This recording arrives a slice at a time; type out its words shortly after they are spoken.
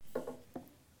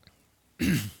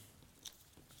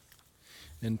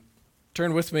And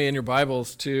turn with me in your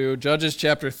Bibles to Judges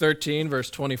chapter 13,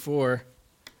 verse 24.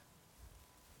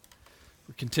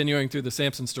 We're continuing through the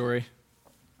Samson story.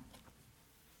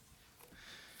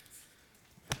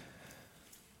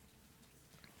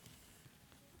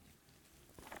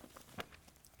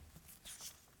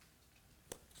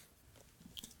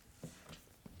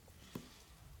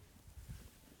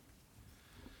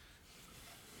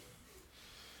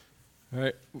 All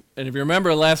right, and if you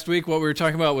remember last week, what we were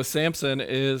talking about with Samson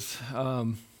is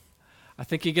I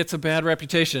think he gets a bad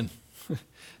reputation.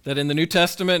 That in the New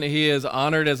Testament, he is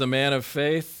honored as a man of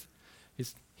faith.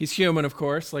 He's human, of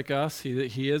course, like us.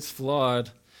 He is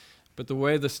flawed. But the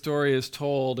way the story is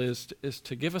told is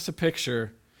to give us a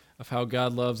picture of how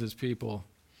God loves his people.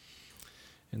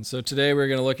 And so today we're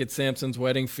going to look at Samson's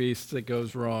wedding feast that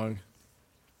goes wrong.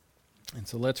 And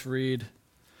so let's read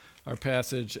our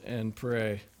passage and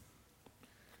pray.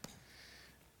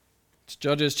 It's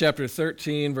Judges chapter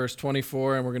 13, verse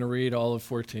 24, and we're going to read all of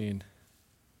 14.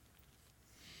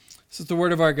 This is the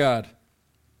word of our God.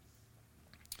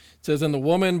 It says, "And the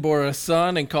woman bore a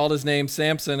son and called his name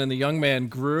Samson, and the young man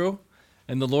grew,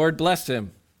 and the Lord blessed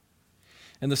him.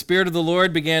 And the Spirit of the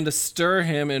Lord began to stir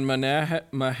him in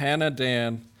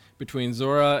Mahanadan between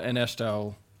Zorah and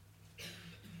Eshtaol.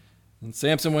 And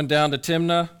Samson went down to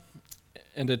Timnah,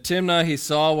 and at Timnah he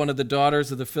saw one of the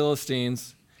daughters of the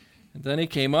Philistines. And then he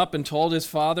came up and told his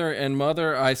father and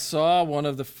mother, 'I saw one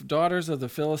of the daughters of the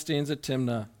Philistines at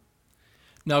Timnah.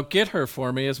 Now get her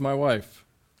for me as my wife.'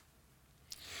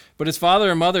 But his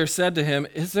father and mother said to him,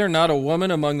 'Is there not a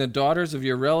woman among the daughters of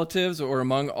your relatives or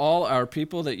among all our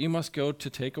people that you must go to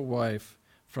take a wife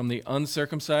from the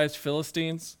uncircumcised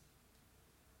Philistines?'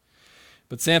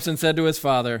 But Samson said to his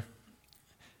father,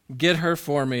 'Get her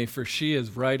for me, for she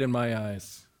is right in my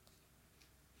eyes.'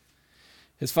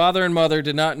 His father and mother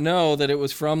did not know that it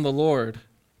was from the Lord,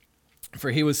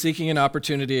 for he was seeking an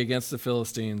opportunity against the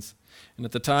Philistines, and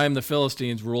at the time the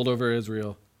Philistines ruled over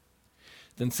Israel.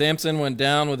 Then Samson went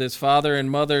down with his father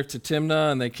and mother to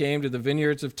Timnah, and they came to the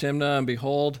vineyards of Timnah, and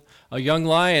behold, a young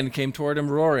lion came toward him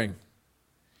roaring.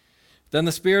 Then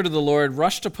the Spirit of the Lord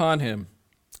rushed upon him,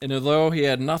 and although he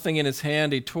had nothing in his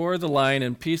hand, he tore the lion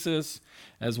in pieces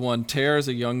as one tears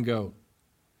a young goat.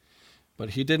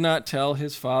 But he did not tell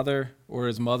his father or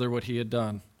his mother what he had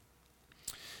done.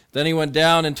 Then he went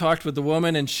down and talked with the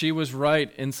woman, and she was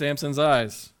right in Samson's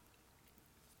eyes.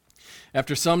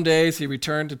 After some days he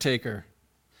returned to take her.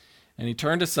 And he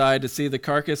turned aside to see the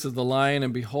carcass of the lion,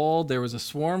 and behold, there was a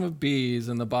swarm of bees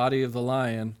in the body of the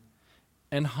lion,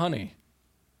 and honey.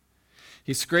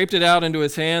 He scraped it out into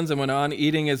his hands and went on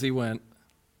eating as he went.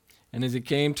 And as he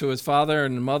came to his father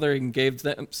and mother, he gave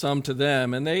some to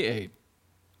them, and they ate.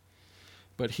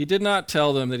 But he did not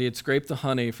tell them that he had scraped the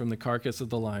honey from the carcass of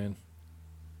the lion.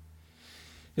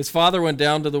 His father went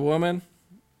down to the woman,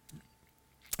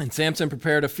 and Samson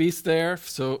prepared a feast there,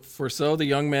 so the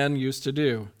young man used to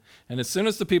do. And as soon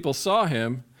as the people saw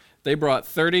him, they brought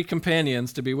 30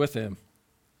 companions to be with him.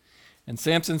 And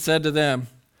Samson said to them,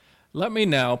 'Let me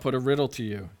now put a riddle to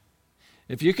you.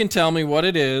 If you can tell me what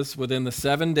it is within the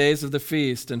 7 days of the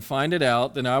feast and find it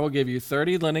out, then I will give you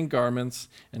 30 linen garments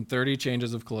and 30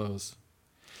 changes of clothes.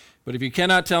 But if you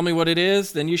cannot tell me what it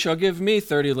is, then you shall give me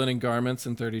 30 linen garments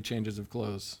and 30 changes of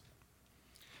clothes.'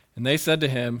 And they said to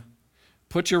him,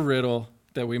 'Put your riddle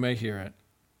that we may hear it.'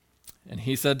 And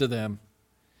he said to them,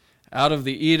 'Out of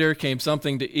the eater came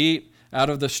something to eat, out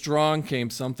of the strong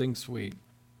came something sweet.'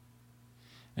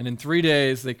 And in 3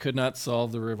 days they could not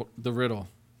solve the riddle.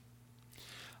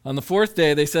 On the 4th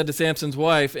day they said to Samson's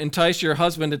wife, 'Entice your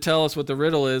husband to tell us what the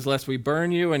riddle is, lest we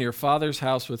burn you and your father's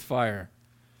house with fire.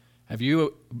 Have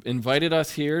you invited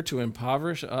us here to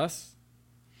impoverish us?'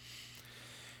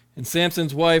 And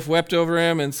Samson's wife wept over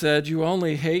him and said, 'You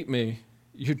only hate me.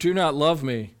 You do not love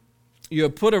me. You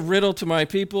have put a riddle to my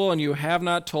people, and you have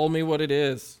not told me what it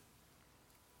is.'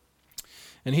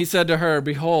 And he said to her,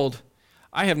 'Behold,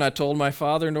 I have not told my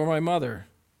father nor my mother.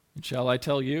 And shall I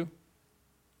tell you?'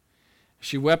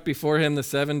 She wept before him the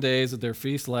 7 days that their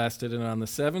feast lasted, and on the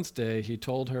 7th day he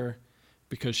told her,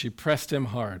 because she pressed him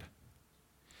hard.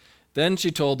 Then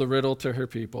she told the riddle to her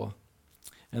people.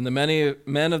 And the many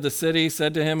men of the city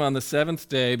said to him on the 7th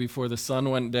day before the sun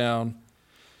went down,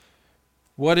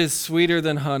 'What is sweeter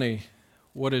than honey?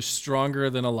 What is stronger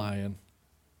than a lion?'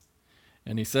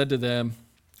 And he said to them,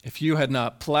 'If you had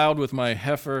not plowed with my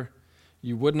heifer,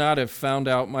 you would not have found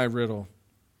out my riddle.'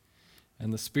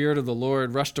 And the Spirit of the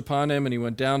Lord rushed upon him, and he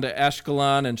went down to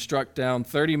Ashkelon and struck down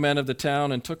 30 men of the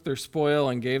town and took their spoil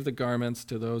and gave the garments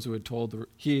to those who told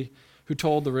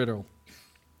the riddle.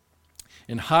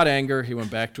 In hot anger, he went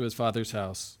back to his father's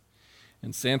house.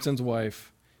 And Samson's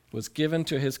wife was given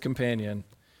to his companion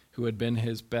who had been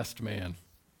his best man.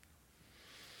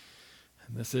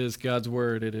 And this is God's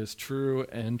word. It is true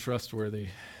and trustworthy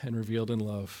and revealed in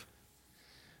love.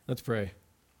 Let's pray.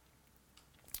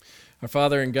 Our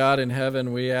Father and God in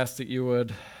heaven, we ask that you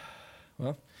would,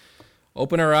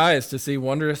 open our eyes to see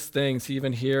wondrous things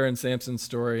even here in Samson's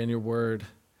story in your word,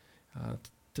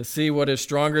 to see what is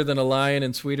stronger than a lion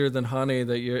and sweeter than honey,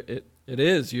 that it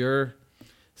is your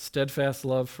steadfast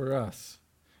love for us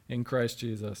in Christ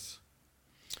Jesus.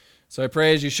 So I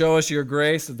pray as you show us your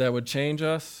grace that would change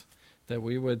us, that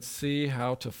we would see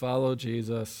how to follow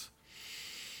Jesus,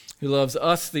 who loves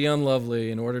us, the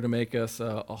unlovely, in order to make us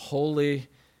a holy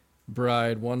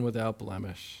bride, one without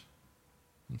blemish.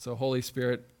 And so, Holy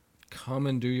Spirit, come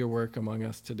and do your work among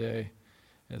us today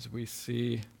as we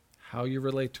see how you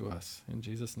relate to us. In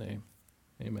Jesus' name,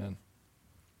 amen.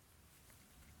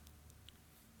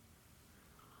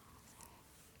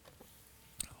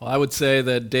 Well, I would say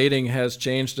that dating has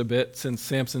changed a bit since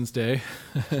Samson's day.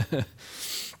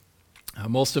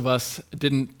 Most of us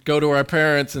didn't go to our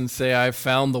parents and say, I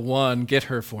found the one, get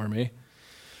her for me.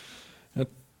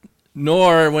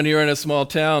 Nor, when you're in a small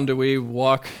town, do we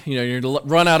walk, you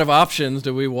run out of options,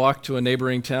 do we walk to a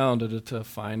neighboring town to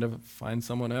find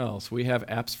someone else? We have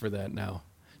apps for that now.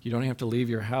 You don't have to leave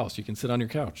your house. You can sit on your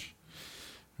couch,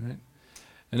 right?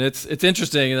 And it's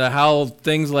interesting how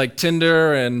things like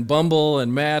Tinder and Bumble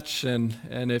and Match, and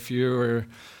if you're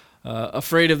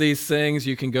afraid of these things,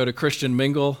 you can go to Christian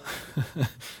Mingle.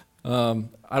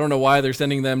 I don't know why they're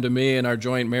sending them to me in our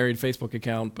joint married Facebook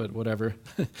account, but whatever.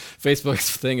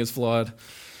 Facebook's thing is flawed.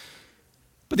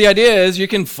 But the idea is you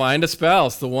can find a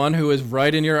spouse, the one who is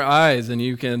right in your eyes, and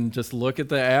you can just look at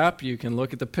the app, you can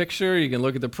look at the picture, you can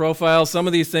look at the profile. Some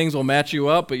of these things will match you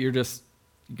up, but you're just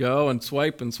go and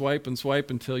swipe and swipe and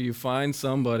swipe until you find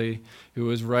somebody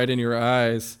who is right in your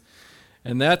eyes.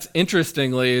 And that's,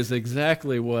 interestingly, is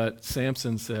exactly what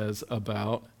Samson says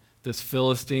about this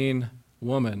Philistine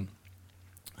woman.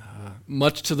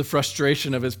 Much to the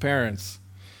frustration of his parents.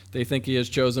 They think he has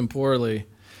chosen poorly.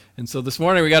 And so this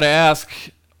morning we got to ask,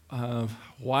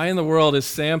 why in the world is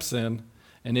Samson,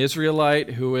 an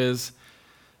Israelite who is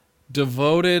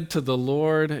devoted to the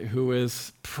Lord, who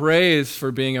is praised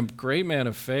for being a great man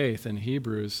of faith in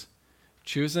Hebrews,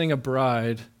 choosing a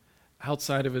bride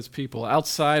outside of his people,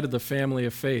 outside of the family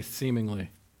of faith,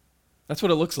 seemingly? That's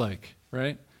what it looks like,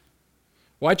 right?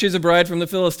 Why choose a bride from the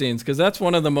Philistines? Because that's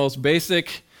one of the most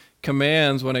basic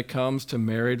commands when it comes to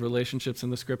married relationships in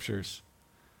the Scriptures.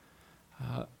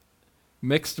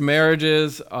 Mixed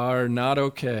marriages are not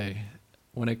okay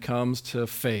when it comes to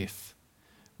faith.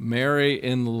 Marry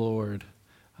in the Lord.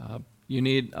 You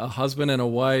need a husband and a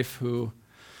wife who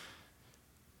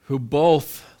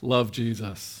both love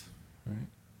Jesus.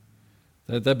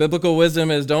 Right? That biblical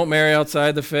wisdom is don't marry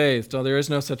outside the faith. No, there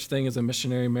is no such thing as a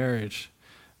missionary marriage.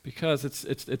 Because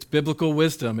it's biblical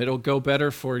wisdom. It'll go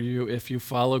better for you if you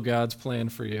follow God's plan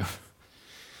for you.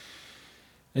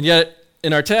 And yet,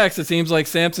 in our text, it seems like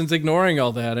Samson's ignoring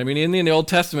all that. I mean, in the Old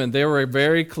Testament, there were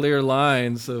very clear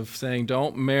lines of saying,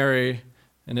 don't marry,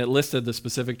 and it listed the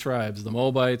specific tribes, the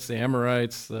Moabites, the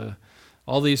Amorites,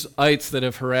 all these ites that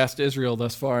have harassed Israel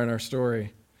thus far in our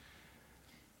story.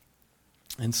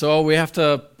 And so we have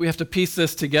to piece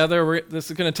this together.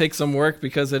 This is going to take some work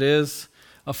because it is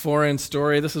a foreign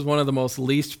story. This is one of the most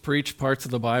least preached parts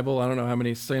of the Bible. I don't know how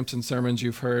many Samson sermons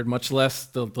you've heard, much less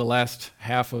the last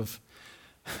half of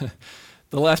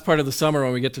the last part of the summer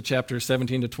when we get to chapters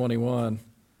 17 to 21.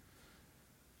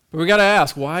 But we got to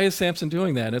ask, why is Samson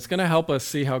doing that? And it's going to help us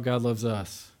see how God loves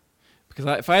us. Because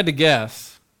if I had to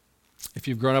guess, if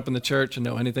you've grown up in the church and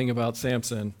know anything about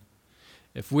Samson,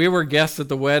 if we were guests at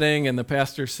the wedding and the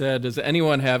pastor said, does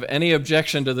anyone have any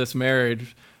objection to this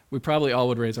marriage, we probably all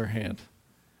would raise our hand.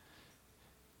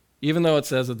 Even though it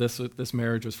says that this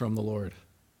marriage was from the Lord.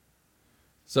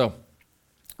 So,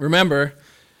 remember,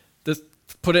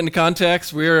 put it into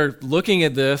context, we're looking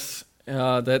at this,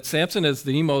 that Samson is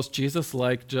the most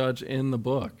Jesus-like judge in the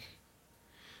book.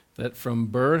 That from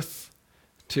birth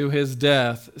to his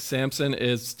death, Samson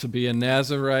is to be a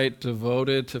Nazirite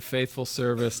devoted to faithful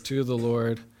service to the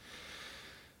Lord.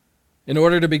 In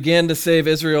order to begin to save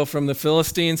Israel from the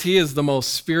Philistines, he is the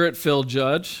most spirit-filled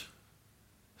judge.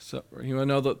 So you want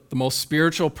to know the most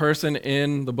spiritual person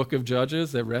in the book of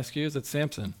Judges that rescues? It's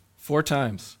Samson, 4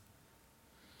 times.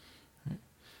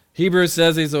 Hebrews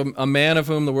says he's a man of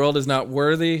whom the world is not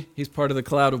worthy. He's part of the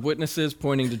cloud of witnesses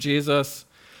pointing to Jesus.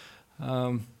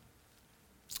 And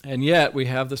yet we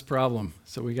have this problem,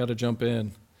 so we got to jump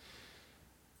in.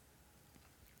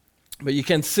 But you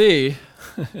can see,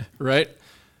 right?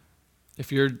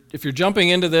 If you're jumping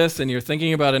into this and you're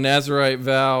thinking about a Nazirite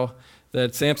vow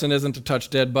that Samson isn't to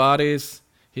touch dead bodies,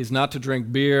 he's not to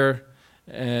drink beer,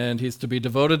 and he's to be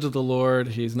devoted to the Lord,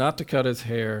 he's not to cut his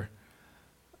hair.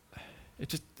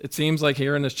 It seems like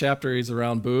here in this chapter he's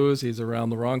around booze, he's around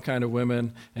the wrong kind of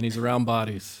women, and he's around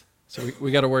bodies. So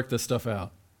we got to work this stuff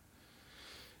out.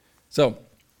 So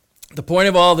the point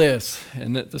of all this,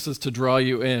 and this is to draw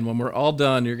you in, when we're all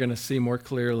done, you're going to see more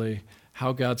clearly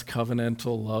how God's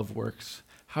covenantal love works,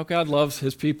 how God loves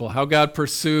his people, how God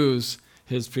pursues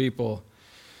his people.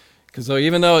 Because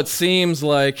even though it seems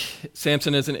like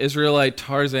Samson is an Israelite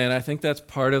Tarzan, I think that's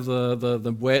part of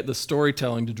the way, the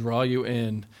storytelling to draw you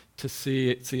in, to see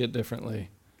it differently.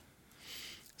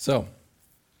 So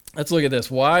let's look at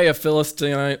this. Why a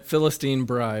Philistine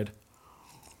bride?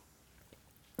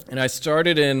 And I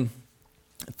started in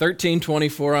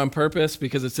 13:24 on purpose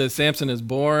because it says Samson is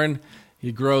born,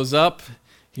 he grows up,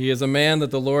 he is a man that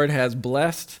the Lord has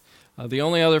blessed. The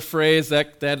only other phrase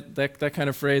that kind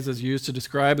of phrase is used to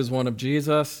describe is one of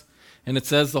Jesus, and it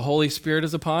says the Holy Spirit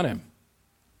is upon him.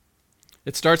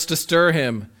 It starts to stir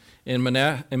him in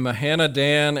Mahaneh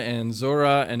Dan and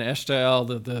Zorah and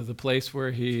Eshtaol, the place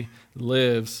where he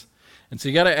lives. And so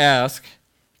you got to ask,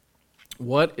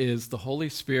 what is the Holy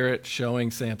Spirit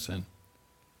showing Samson?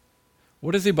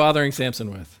 What is he bothering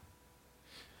Samson with?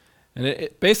 And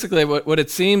basically what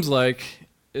it seems like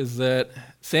is that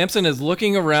Samson is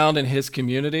looking around in his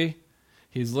community.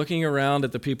 He's looking around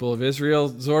at the people of Israel.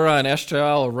 Zorah and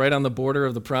Eshtaol are right on the border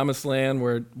of the promised land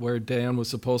where Dan was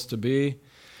supposed to be.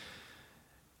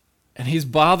 And he's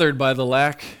bothered by the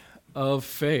lack of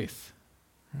faith.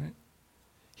 Right?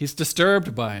 He's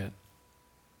disturbed by it.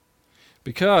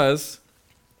 Because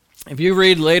if you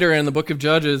read later in the book of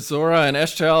Judges, Zorah and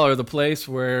Eshtaol are the place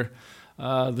where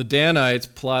the Danites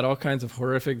plot all kinds of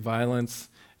horrific violence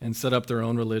and set up their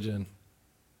own religion.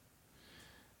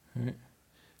 Right?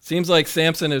 Seems like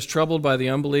Samson is troubled by the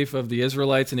unbelief of the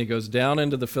Israelites, and he goes down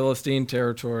into the Philistine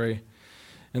territory.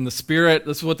 And the Spirit,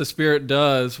 this is what the Spirit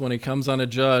does when he comes on a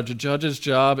judge. A judge's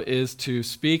job is to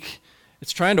speak.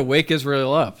 It's trying to wake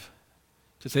Israel up,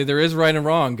 to say there is right and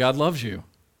wrong. God loves you.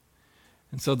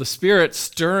 And so the Spirit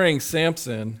stirring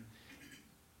Samson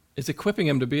is equipping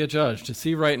him to be a judge, to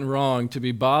see right and wrong, to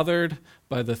be bothered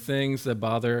by the things that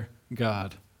bother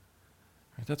God.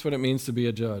 Right? That's what it means to be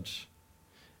a judge.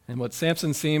 And what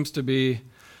Samson seems to be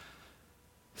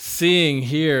seeing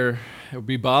here, or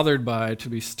be bothered by, to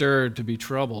be stirred, to be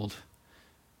troubled,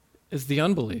 is the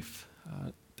unbelief.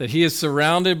 That he is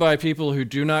surrounded by people who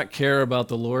do not care about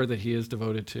the Lord that he is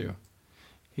devoted to.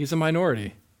 He's a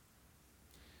minority.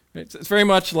 It's very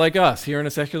much like us here in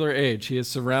a secular age. He is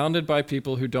surrounded by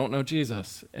people who don't know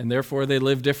Jesus, and therefore they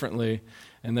live differently,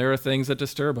 and there are things that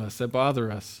disturb us, that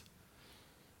bother us.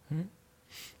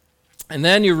 And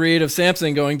then you read of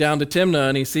Samson going down to Timnah,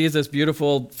 and he sees this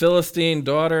beautiful Philistine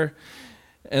daughter.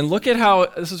 And look at how,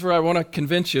 this is where I want to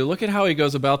convince you, look at how he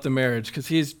goes about the marriage, because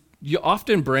he's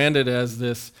often branded as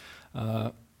this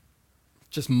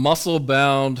just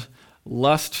muscle-bound,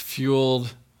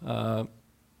 lust-fueled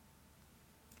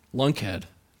lunkhead,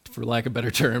 for lack of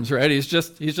better terms, right? He's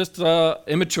just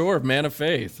immature man of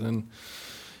faith. And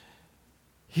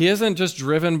he isn't just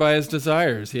driven by his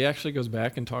desires. He actually goes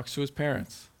back and talks to his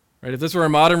parents. Right? If this were a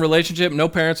modern relationship, no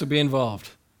parents would be involved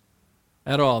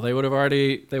at all. They would have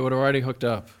already hooked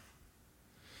up.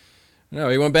 No,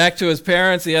 he went back to his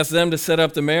parents. He asked them to set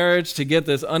up the marriage to get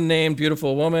this unnamed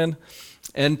beautiful woman.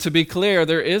 And to be clear,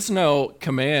 there is no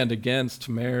command against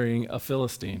marrying a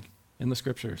Philistine in the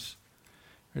scriptures.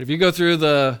 Right? If you go through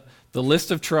the list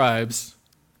of tribes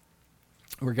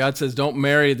where God says don't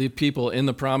marry the people in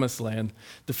the promised land,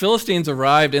 the Philistines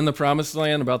arrived in the promised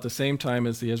land about the same time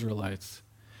as the Israelites.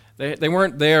 They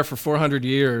weren't there for 400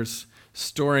 years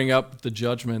storing up the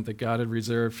judgment that God had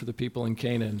reserved for the people in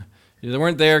Canaan. They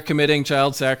weren't there committing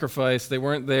child sacrifice. They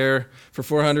weren't there for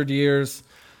 400 years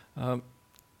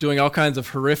doing all kinds of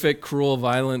horrific, cruel,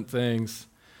 violent things.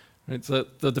 Right? So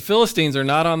the Philistines are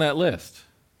not on that list.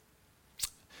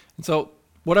 And so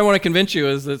what I want to convince you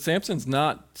is that Samson's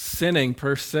not sinning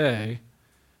per se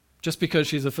just because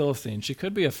she's a Philistine. She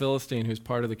could be a Philistine who's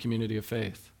part of the community of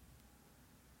faith.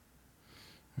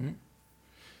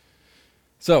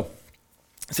 So,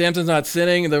 Samson's not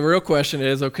sinning. The real question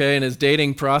is, okay, in his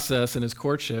dating process and his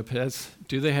courtship,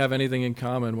 do they have anything in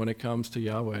common when it comes to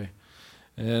Yahweh?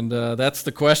 And that's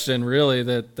the question, really,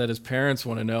 that his parents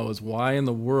want to know is, why in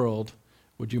the world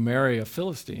would you marry a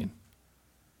Philistine?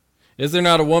 Is there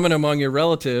not a woman among your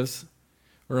relatives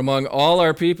or among all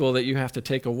our people that you have to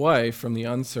take a wife from the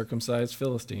uncircumcised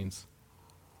Philistines?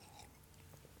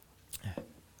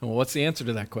 Well, what's the answer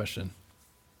to that question?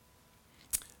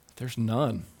 I There's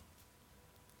none.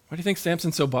 Why do you think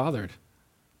Samson's so bothered?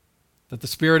 That the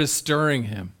Spirit is stirring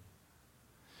him.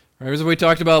 Right, as we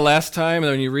talked about last time,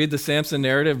 when you read the Samson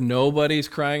narrative, nobody's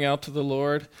crying out to the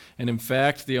Lord. And in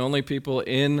fact, the only people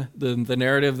in the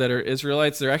narrative that are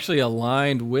Israelites, they're actually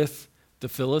aligned with the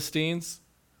Philistines.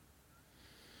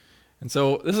 And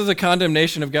so this is a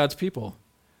condemnation of God's people,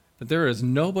 that there is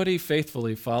nobody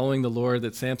faithfully following the Lord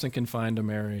that Samson can find to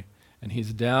marry. And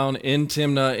he's down in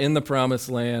Timnah in the promised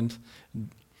land,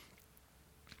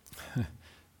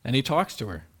 and he talks to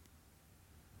her.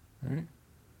 Right?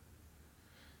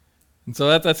 And so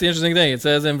that's the interesting thing. It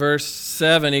says in verse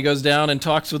 7, he goes down and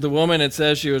talks with the woman. It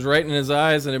says she was right in his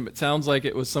eyes, and it sounds like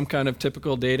it was some kind of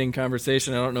typical dating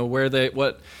conversation. I don't know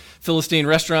what Philistine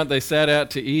restaurant they sat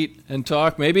at to eat and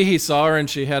talk. Maybe he saw her and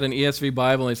she had an ESV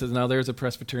Bible, and he says, now there's a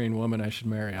Presbyterian woman I should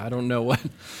marry. I don't know what.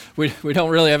 We don't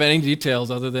really have any details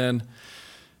other than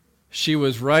she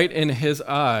was right in his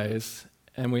eyes,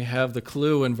 and we have the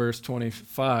clue in verse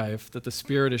 25 that the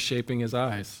Spirit is shaping his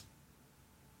eyes.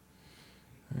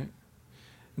 Right?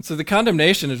 And so the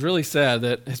condemnation is really sad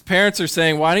that his parents are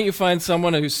saying, why don't you find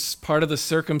someone who's part of the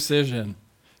circumcision,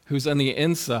 who's on the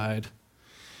inside?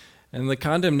 And the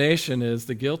condemnation is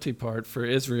the guilty part for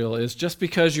Israel is just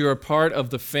because you are part of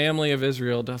the family of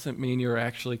Israel doesn't mean you're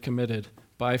actually committed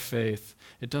by faith.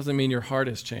 It doesn't mean your heart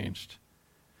has changed.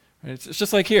 Right? It's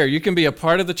just like here. You can be a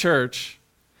part of the church.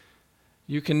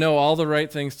 You can know all the right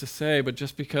things to say, but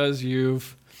just because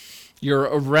you're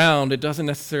around, it doesn't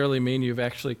necessarily mean you've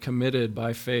actually committed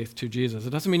by faith to Jesus. It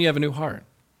doesn't mean you have a new heart,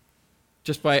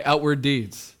 just by outward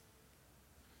deeds.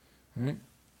 Right?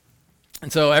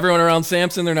 And so everyone around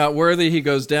Samson, they're not worthy. He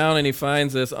goes down and he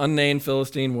finds this unnamed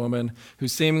Philistine woman who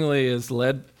seemingly is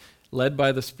led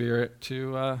by the Spirit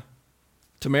to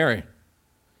marry.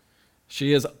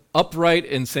 She is upright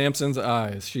in Samson's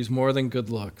eyes. She's more than good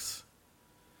looks.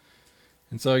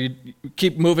 And so you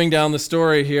keep moving down the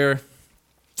story here.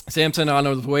 Samson, on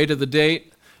his way to the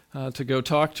date to go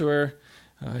talk to her,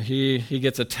 he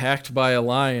gets attacked by a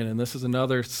lion, and this is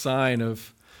another sign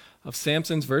of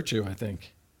Samson's virtue, I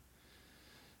think.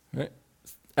 Right?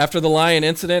 After the lion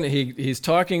incident, he's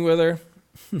talking with her.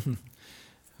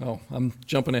 Oh, I'm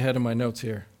jumping ahead in my notes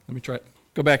here. Let me try.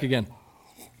 Go back again.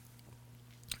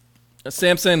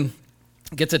 Samson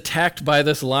gets attacked by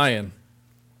this lion,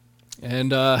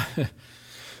 and all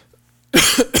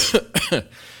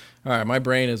right, my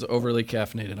brain is overly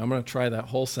caffeinated. I'm going to try that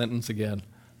whole sentence again.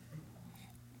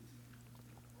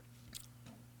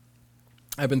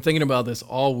 I've been thinking about this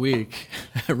all week,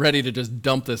 ready to just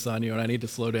dump this on you, and I need to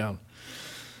slow down.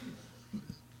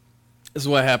 This is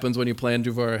what happens when you plan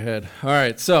too far ahead. All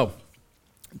right, so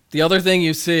the other thing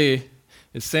you see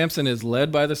is Samson is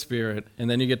led by the Spirit, and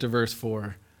then you get to verse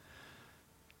 4.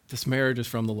 This marriage is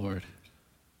from the Lord.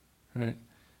 Right?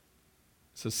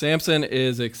 So Samson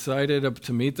is excited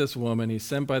to meet this woman. He's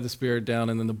sent by the Spirit down,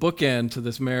 and then the bookend to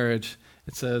this marriage,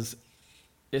 it says,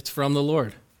 it's from the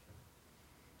Lord.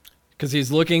 Because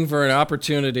he's looking for an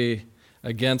opportunity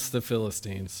against the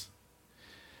Philistines.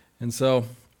 And so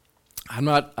I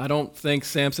don't think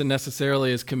Samson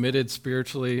necessarily is committed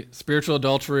spiritual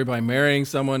adultery by marrying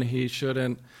someone he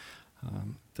shouldn't.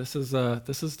 This is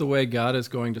the way God is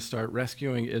going to start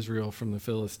rescuing Israel from the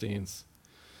Philistines.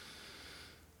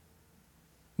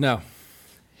 Now,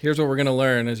 here's what we're going to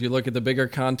learn as you look at the bigger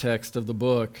context of the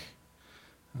book.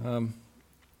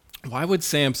 Why would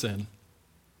Samson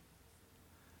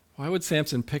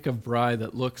pick a bride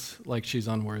that looks like she's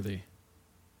unworthy?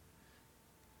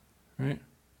 Right?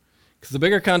 Because the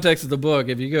bigger context of the book,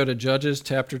 if you go to Judges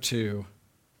chapter 2,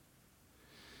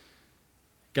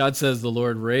 God says the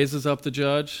Lord raises up the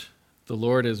judge, the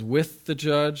Lord is with the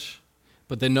judge,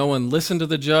 but then no one listened to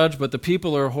the judge, but the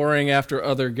people are whoring after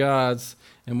other gods.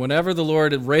 And whenever the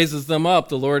Lord raises them up,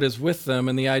 the Lord is with them.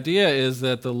 And the idea is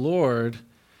that the Lord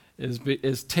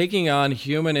is taking on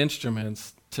human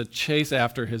instruments to chase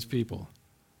after his people.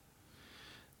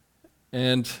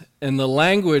 And the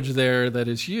language there that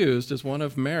is used is one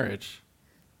of marriage.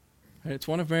 Right? It's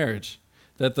one of marriage.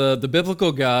 That the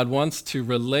biblical God wants to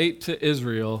relate to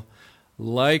Israel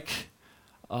like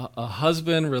a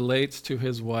husband relates to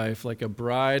his wife, like a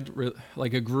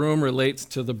groom relates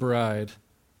to the bride.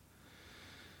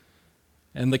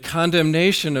 And the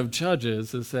condemnation of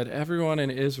Judges is that everyone in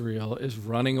Israel is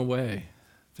running away.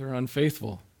 They're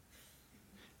unfaithful.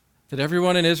 That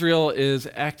everyone in Israel is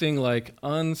acting like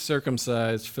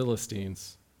uncircumcised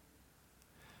Philistines.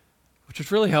 Which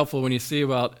is really helpful when you see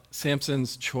about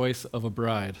Samson's choice of a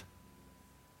bride.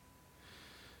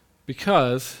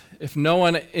 Because if no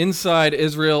one inside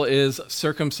Israel is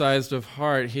circumcised of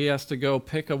heart, he has to go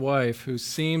pick a wife who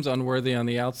seems unworthy on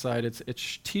the outside.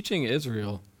 It's teaching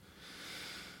Israel,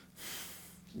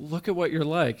 look at what you're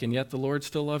like, and yet the Lord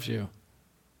still loves you.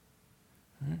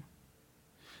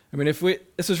 I mean,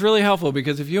 this is really helpful,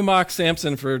 because if you mock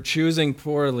Samson for choosing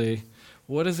poorly,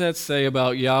 what does that say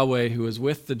about Yahweh, who is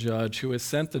with the judge, who has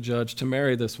sent the judge to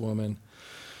marry this woman,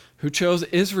 who chose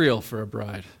Israel for a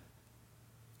bride,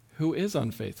 who is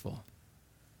unfaithful?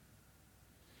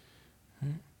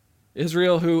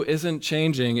 Israel who isn't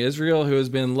changing, Israel who has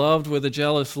been loved with a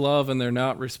jealous love and they're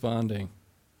not responding.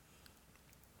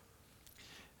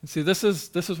 And see, this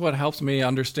is what helps me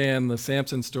understand the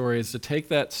Samson story, is to take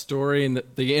that story and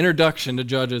the introduction to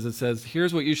Judges that says,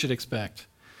 here's what you should expect.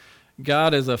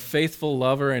 God is a faithful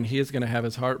lover, and he is going to have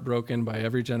his heart broken by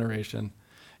every generation.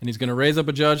 And he's going to raise up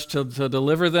a judge to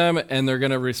deliver them, and they're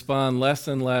going to respond less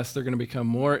and less. They're going to become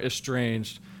more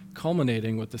estranged,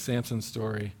 culminating with the Samson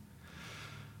story,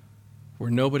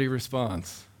 where nobody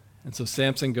responds. And so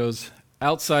Samson goes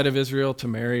outside of Israel to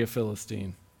marry a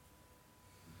Philistine.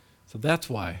 So that's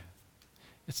why.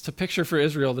 It's to picture for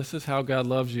Israel, this is how God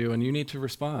loves you, and you need to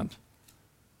respond.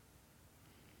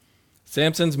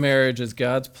 Samson's marriage is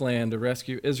God's plan to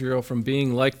rescue Israel from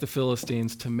being like the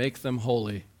Philistines, to make them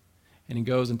holy. And he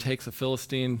goes and takes a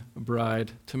Philistine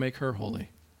bride to make her holy.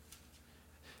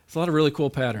 It's a lot of really cool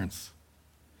patterns.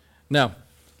 Now,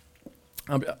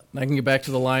 I can get back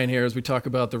to the lion here as we talk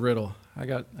about the riddle. I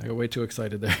got way too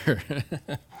excited there.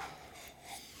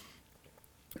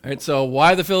 All right, so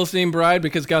why the Philistine bride?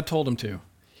 Because God told him to.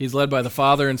 He's led by the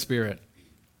Father and Spirit.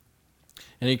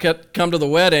 And he come to the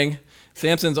wedding.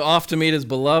 Samson's off to meet his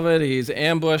beloved. He's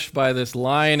ambushed by this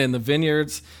lion in the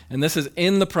vineyards. And this is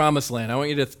in the promised land. I want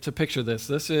you to picture this.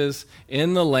 This is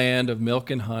in the land of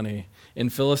milk and honey, in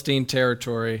Philistine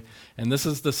territory. And this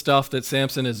is the stuff that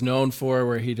Samson is known for,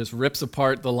 where he just rips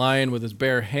apart the lion with his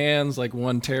bare hands like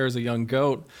one tears a young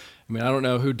goat. I mean, I don't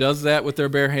know who does that with their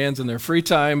bare hands in their free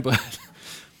time, but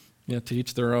to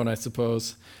each their own, I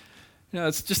suppose.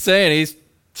 It's just saying he's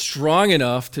strong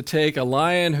enough to take a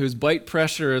lion whose bite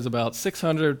pressure is about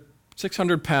 600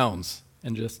 pounds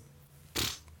and just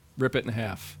rip it in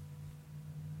half.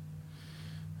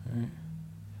 Right?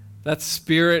 That's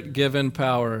spirit-given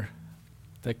power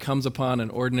that comes upon an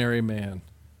ordinary man.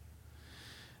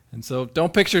 And so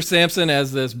don't picture Samson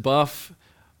as this buff,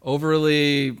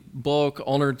 overly bulk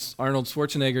Arnold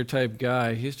Schwarzenegger type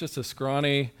guy. He's just a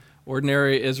scrawny,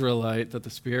 ordinary Israelite that the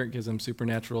Spirit gives him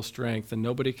supernatural strength, and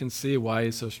nobody can see why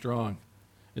he's so strong.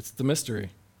 It's the mystery.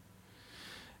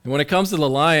 And when it comes to the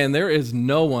lion, there is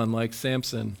no one like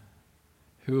Samson.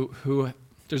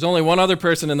 There's only one other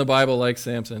person in the Bible like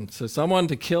Samson. So someone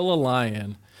to kill a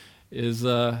lion is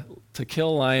to kill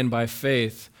a lion by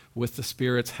faith with the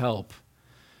Spirit's help.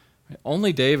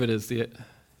 Only David is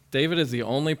the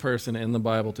only person in the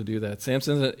Bible to do that.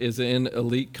 Samson is in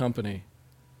elite company.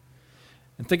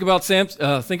 And think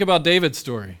about David's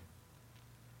story.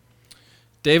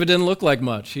 David didn't look like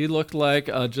much. He looked like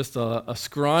just a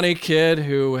scrawny kid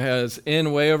who has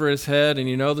in way over his head. And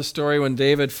you know the story when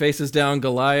David faces down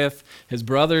Goliath. His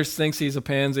brothers thinks he's a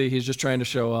pansy. He's just trying to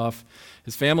show off.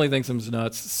 His family thinks he's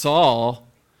nuts. Saul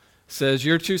says,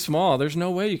 "You're too small. There's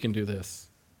no way you can do this."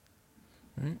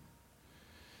 Right?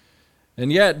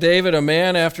 And yet David, a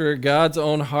man after God's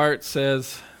own heart,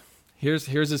 says, here's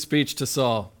his speech to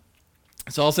Saul.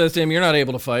 Saul says to him, "You're not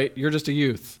able to fight. You're just a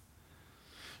youth.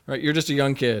 Right? You're just a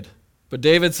young kid." But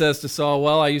David says to Saul,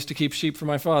 "Well, I used to keep sheep for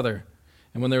my father.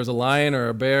 And when there was a lion or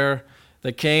a bear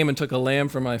that came and took a lamb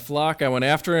from my flock, I went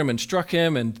after him and struck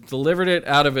him and delivered it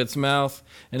out of its mouth.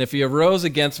 And if he arose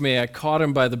against me, I caught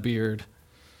him by the beard,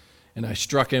 and I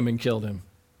struck him and killed him.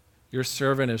 Your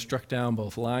servant has struck down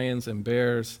both lions and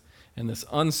bears, and this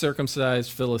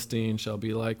uncircumcised Philistine shall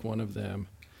be like one of them."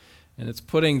 And it's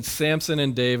putting Samson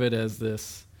and David as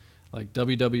this like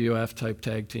WWF type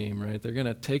tag team, right? They're going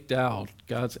to take down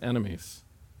God's enemies.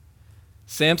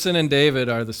 Samson and David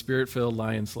are the spirit-filled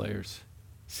lion slayers.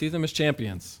 See them as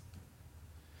champions.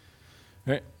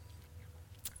 Right?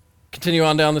 Continue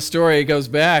on down the story. He goes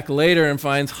back later and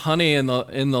finds honey in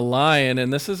the lion,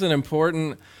 and this is an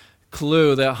important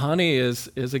clue that honey is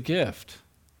a gift.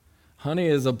 Honey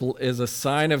is a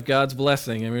sign of God's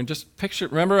blessing. I mean, just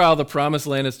remember how the promised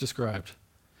land is described.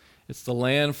 It's the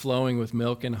land flowing with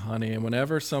milk and honey. And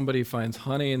whenever somebody finds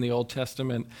honey in the Old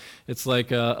Testament, it's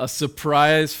like a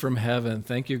surprise from heaven.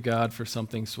 Thank you, God, for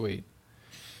something sweet.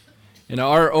 In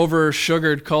our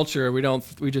over-sugared culture,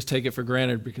 we just take it for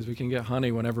granted because we can get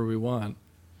honey whenever we want.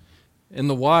 In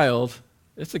the wild,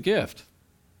 it's a gift.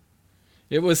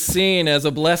 It was seen as a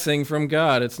blessing from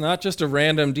God. It's not just a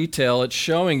random detail. It's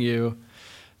showing you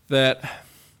that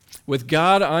with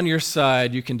God on your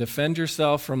side, you can defend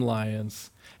yourself from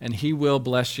lions, and he will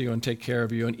bless you and take care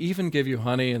of you and even give you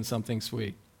honey and something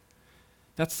sweet.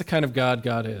 That's the kind of God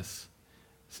God is.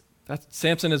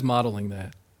 Samson is modeling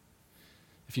that.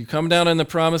 If you come down in the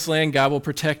promised land, God will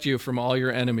protect you from all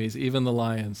your enemies, even the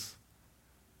lions.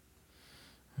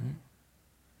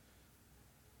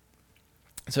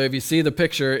 So if you see the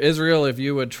picture, Israel, if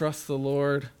you would trust the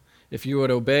Lord, if you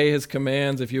would obey his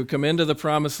commands, if you would come into the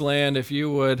promised land, if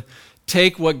you would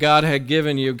take what God had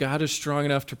given you, God is strong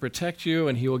enough to protect you,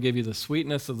 and he will give you the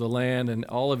sweetness of the land, and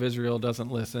all of Israel doesn't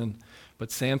listen,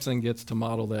 but Samson gets to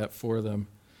model that for them.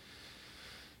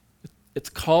 It's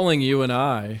calling you and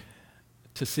I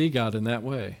to see God in that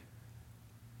way.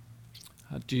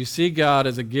 Do you see God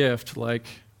as a gift like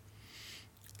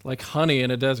honey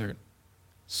in a desert?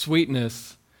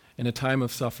 Sweetness in a time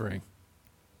of suffering.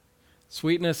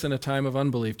 Sweetness in a time of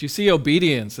unbelief. Do you see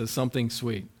obedience as something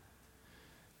sweet?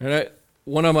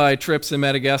 One of my trips in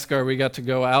Madagascar, we got to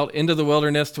go out into the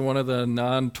wilderness to one of the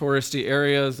non-touristy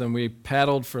areas, and we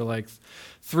paddled for like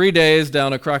 3 days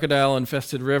down a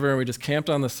crocodile-infested river, and we just camped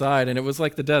on the side, and it was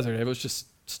like the desert. It was just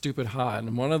stupid hot.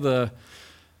 And one of the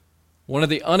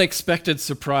unexpected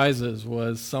surprises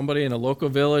was somebody in a local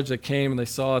village that came and they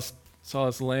saw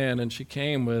us land, and she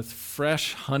came with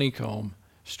fresh honeycomb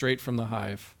straight from the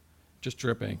hive, just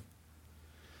dripping.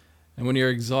 And when you're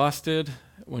exhausted,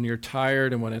 when you're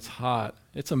tired, and when it's hot,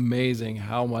 it's amazing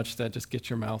how much that just gets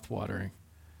your mouth watering.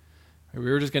 We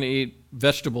were just going to eat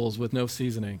vegetables with no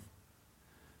seasoning.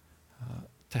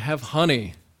 To have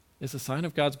honey is a sign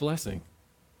of God's blessing.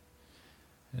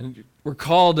 And we're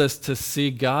called to see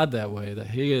God that way, that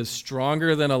he is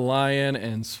stronger than a lion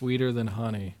and sweeter than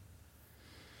honey.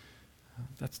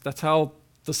 That's how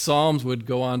the Psalms would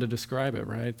go on to describe it,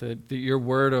 right? That your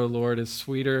word, O Lord, is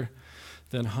sweeter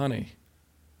than honey.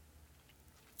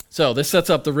 So this sets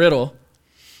up the riddle.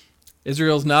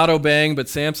 Israel's not obeying, but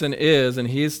Samson is, and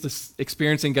he's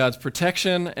experiencing God's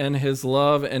protection and his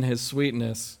love and his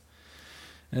sweetness.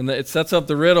 And it sets up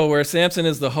the riddle where Samson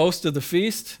is the host of the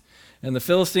feast, and the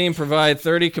Philistines provide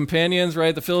 30 companions,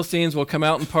 right? The Philistines will come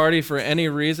out and party for any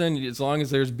reason. As long as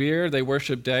there's beer, they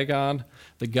worship Dagon,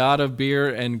 the god of beer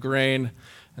and grain.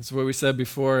 That's what we said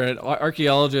before. And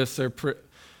archaeologists are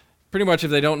pretty much,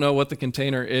 if they don't know what the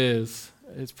container is,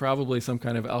 it's probably some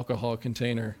kind of alcohol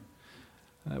container,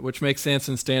 which makes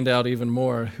Samson stand out even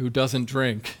more, who doesn't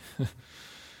drink.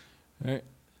 Right?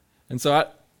 And so it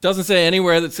doesn't say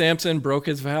anywhere that Samson broke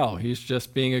his vow. He's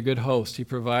just being a good host. He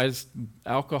provides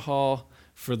alcohol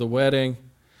for the wedding.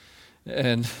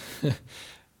 And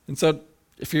so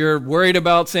if you're worried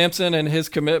about Samson and his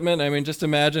commitment, I mean, just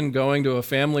imagine going to a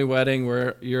family wedding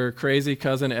where your crazy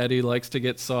cousin Eddie likes to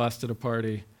get sauced at a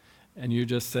party, and you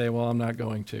just say, well, I'm not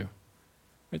going to.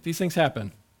 Right? These things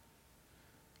happen.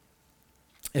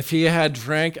 If he had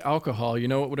drank alcohol, you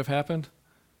know what would have happened?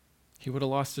 He would have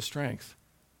lost his strength.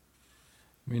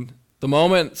 I mean, the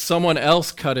moment someone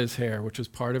else cut his hair, which was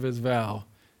part of his vow,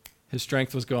 his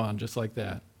strength was gone, just like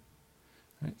that.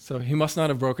 Right? So he must not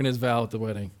have broken his vow at the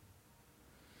wedding.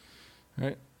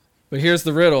 Right? But here's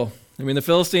the riddle. I mean, the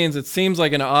Philistines, it seems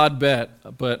like an odd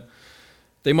bet, but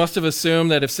they must have assumed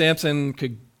that if Samson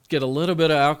could get a little bit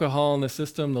of alcohol in the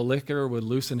system, the liquor would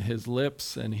loosen his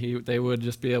lips, and they would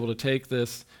just be able to take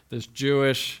this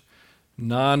Jewish,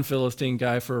 non-Philistine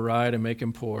guy for a ride and make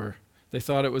him poor. They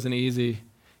thought he was an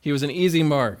easy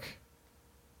mark.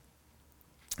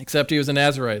 Except he was a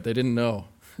Nazirite. They didn't know.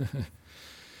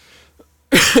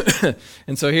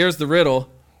 And so here's the riddle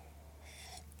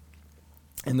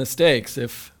and the stakes.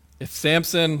 If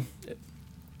Samson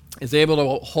is able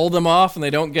to hold them off and they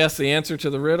don't guess the answer to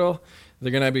the riddle,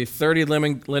 they're going to be 30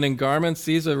 linen garments.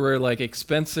 These were like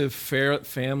expensive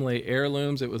family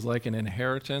heirlooms. It was like an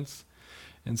inheritance.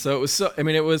 And so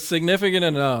it was significant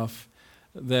enough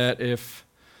that they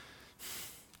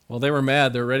were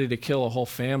mad, they were ready to kill a whole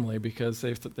family because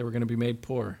they thought they were going to be made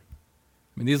poor.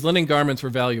 I mean, these linen garments were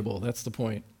valuable. That's the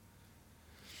point.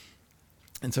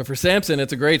 And so for Samson,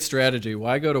 it's a great strategy.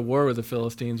 Why go to war with the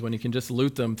Philistines when you can just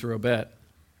loot them through a bet?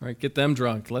 Right? Get them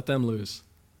drunk. Let them lose.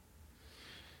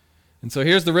 And so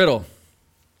here's the riddle.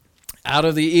 Out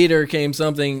of the eater came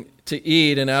something to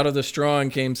eat, and out of the strong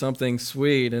came something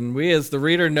sweet. And we as the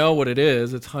reader know what it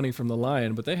is. It's honey from the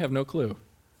lion, but they have no clue.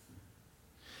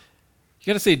 You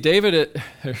got to see,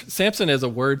 Samson is a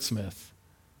wordsmith.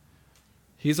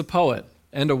 He's a poet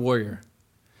and a warrior.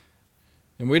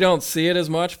 And we don't see it as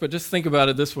much, but just think about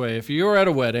it this way. If you were at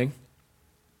a wedding,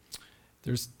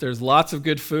 there's lots of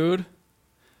good food,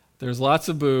 there's lots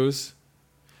of booze.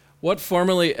 What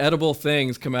formerly edible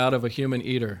things come out of a human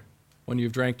eater when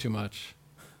you've drank too much?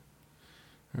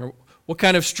 Or what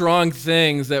kind of strong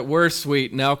things that were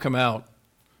sweet now come out?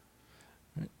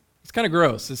 It's kind of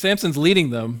gross. If Samson's leading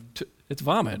them, it's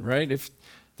vomit, right?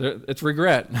 It's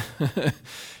regret.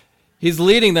 He's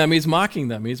leading them. He's mocking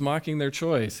them. He's mocking their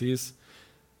choice.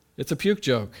 It's a puke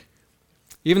joke,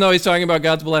 even though he's talking about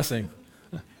God's blessing.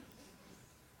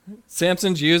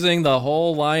 Samson's using the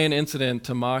whole lion incident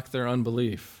to mock their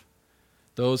unbelief,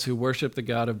 those who worship the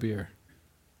god of beer.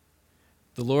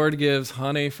 The Lord gives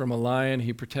honey from a lion.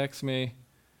 He protects me.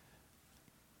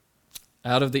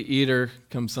 Out of the eater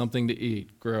comes something to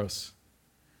eat. Gross.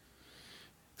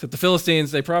 Except the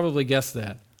Philistines, they probably guessed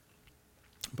that.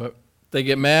 But they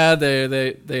get mad.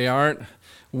 They aren't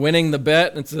winning the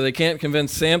bet, and so they can't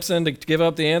convince Samson to give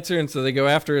up the answer, and so they go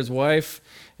after his wife,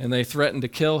 and they threaten to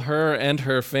kill her and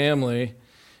her family,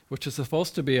 which is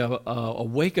supposed to be a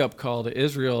wake-up call to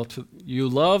Israel. You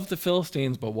love the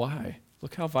Philistines, but why?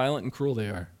 Look how violent and cruel they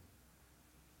are.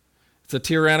 It's a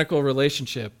tyrannical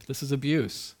relationship. This is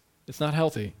abuse. It's not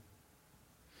healthy.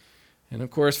 And of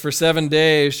course, for 7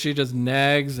 days, she just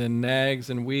nags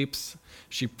and weeps.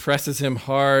 She presses him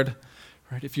hard.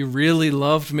 Right? If you really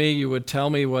loved me, you would tell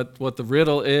me what the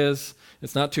riddle is.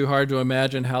 It's not too hard to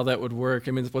imagine how that would work.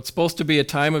 I mean, what's supposed to be a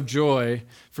time of joy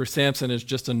for Samson is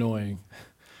just annoying.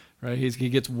 Right? He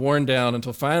gets worn down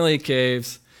until finally he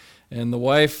caves, and the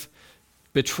wife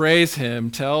betrays him,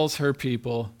 tells her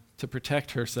people to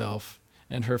protect herself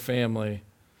and her family.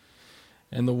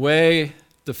 And the way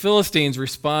the Philistines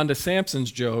respond to Samson's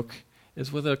joke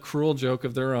is with a cruel joke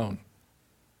of their own.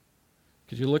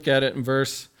 Could you look at it in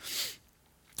verse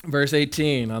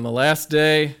 18? On the last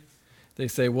day, they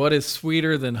say, "What is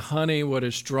sweeter than honey? What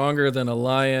is stronger than a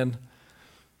lion?"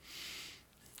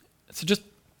 So just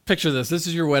picture this. This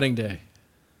is your wedding day.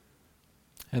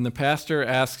 And the pastor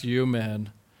asks you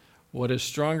men, what is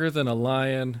stronger than a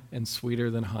lion and sweeter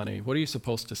than honey? What are you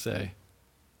supposed to say?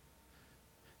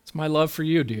 It's my love for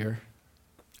you, dear.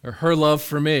 Or her love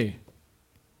for me.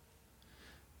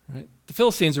 Right? The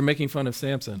Philistines are making fun of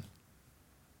Samson.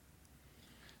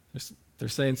 They're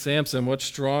saying, Samson, what's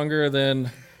stronger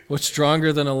than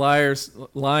a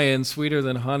lion, sweeter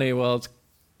than honey? Well, it's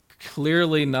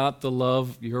clearly not the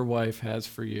love your wife has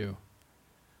for you.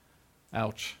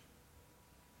 Ouch.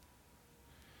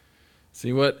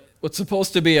 See, what's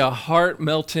supposed to be a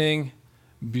heart-melting,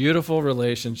 beautiful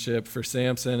relationship for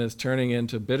Samson is turning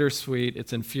into bittersweet.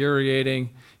 It's infuriating.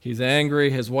 He's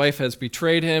angry. His wife has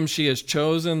betrayed him. She has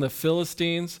chosen the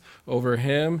Philistines over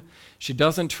him. She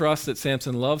doesn't trust that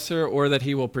Samson loves her or that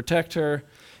he will protect her.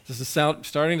 This is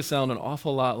starting to sound an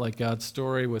awful lot like God's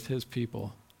story with his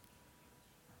people.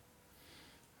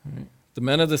 Right. The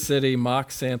men of the city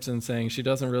mock Samson, saying, she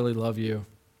doesn't really love you.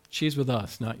 She's with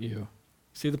us, not you.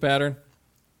 See the pattern?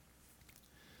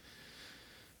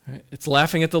 Right. It's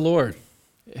laughing at the Lord.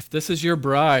 If this is your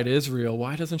bride, Israel,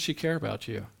 why doesn't she care about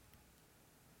you?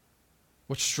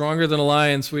 What's stronger than a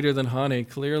lion, sweeter than honey?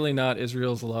 Clearly not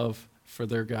Israel's love for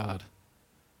their God.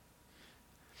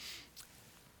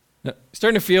 Now,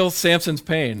 starting to feel Samson's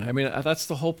pain. I mean, that's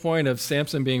the whole point of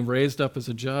Samson being raised up as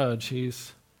a judge.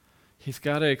 He's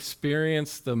got to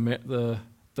experience the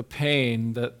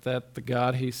pain that the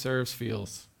God he serves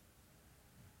feels.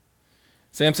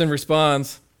 Samson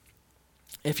responds,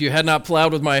 if you had not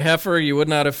plowed with my heifer, you would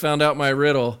not have found out my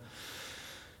riddle.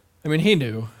 I mean, he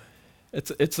knew.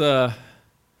 It's an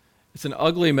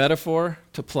ugly metaphor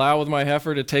to plow with my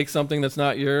heifer, to take something that's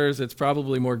not yours. It's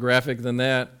probably more graphic than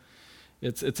that.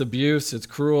 It's abuse. It's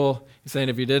cruel. He's saying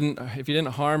if you didn't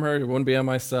harm her, you wouldn't be on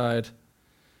my side.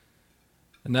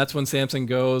 And that's when Samson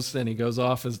goes, and he goes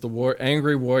off as the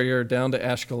angry warrior down to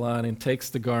Ashkelon and takes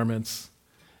the garments,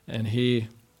 and he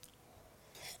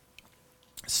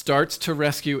starts to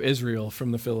rescue Israel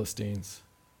from the Philistines.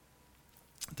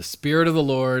 The Spirit of the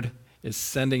Lord is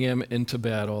sending him into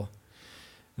battle.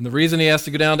 And the reason he has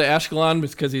to go down to Ashkelon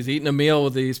is because he's eaten a meal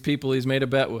with these people he's made a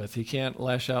bet with. He can't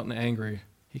lash out in anger.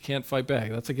 He can't fight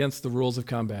back. That's against the rules of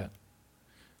combat.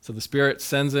 So the Spirit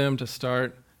sends him to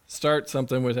start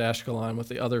something with Ashkelon, with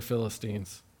the other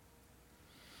Philistines.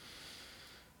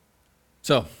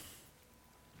 So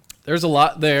there's a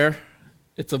lot there.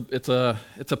 It's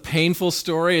a painful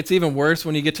story. It's even worse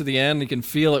when you get to the end. You can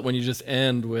feel it when you just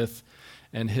end with,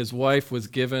 and his wife was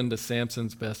given to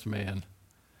Samson's best man.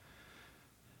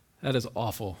 That is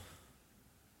awful.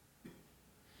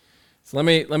 So let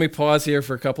me pause here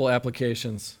for a couple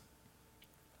applications.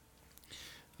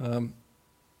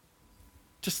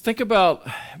 Just think about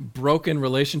broken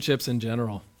relationships in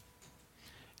general.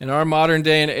 In our modern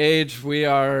day and age, we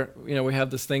have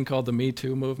this thing called the Me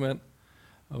Too movement.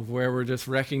 of where we're just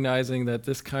recognizing that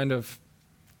this kind of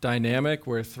dynamic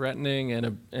where threatening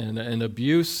and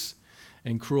abuse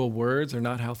and cruel words are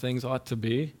not how things ought to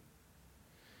be.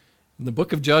 And the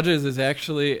book of Judges is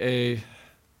actually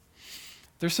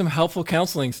there's some helpful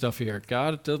counseling stuff here.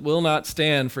 God will not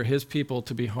stand for his people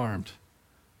to be harmed.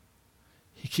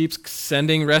 He keeps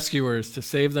sending rescuers to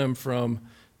save them from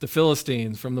the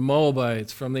Philistines, from the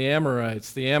Moabites, from the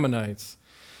Amorites, the Ammonites.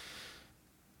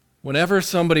 Whenever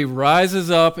somebody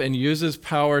rises up and uses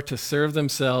power to serve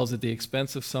themselves at the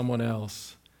expense of someone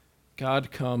else, God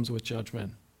comes with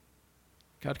judgment.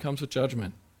 God comes with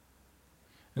judgment.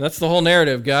 And that's the whole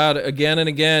narrative. God, again and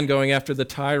again, going after the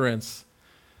tyrants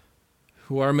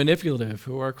who are manipulative,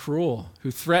 who are cruel,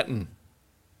 who threaten.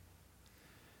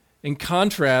 In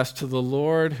contrast to the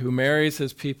Lord who marries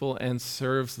his people and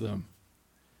serves them,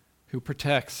 who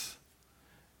protects,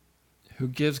 who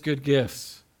gives good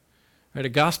gifts. Right, a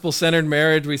gospel-centered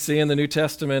marriage we see in the New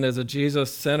Testament is a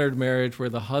Jesus-centered marriage where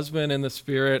the husband in the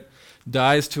Spirit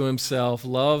dies to himself,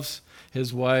 loves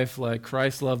his wife like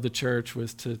Christ loved the church,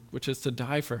 which is to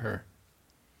die for her,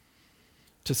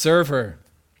 to serve her,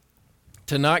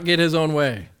 to not get his own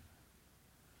way.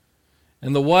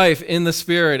 And the wife in the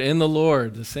Spirit, in the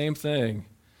Lord, the same thing,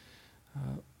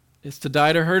 is to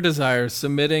die to her desires,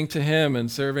 submitting to him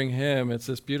and serving him. It's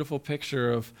this beautiful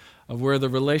picture of where the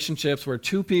relationships, where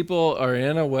two people are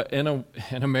in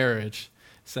a marriage,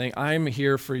 saying, I'm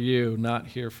here for you, not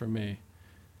here for me.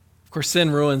 Of course, sin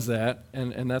ruins that,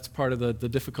 and that's part of the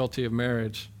difficulty of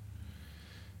marriage.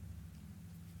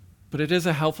 But it is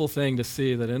a helpful thing to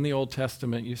see that in the Old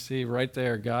Testament, you see right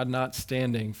there, God not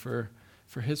standing for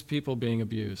his people being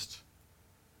abused.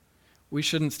 We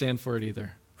shouldn't stand for it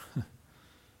either.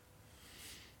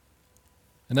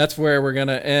 And that's where we're going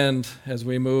to end as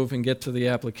we move and get to the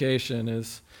application,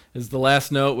 is the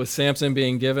last note with Samson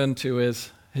being given to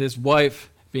his wife,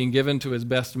 being given to his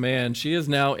best man. She is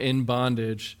now in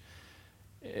bondage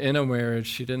in a marriage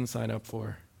she didn't sign up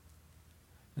for.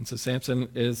 And so Samson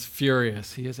is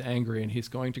furious. He is angry, and he's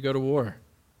going to go to war,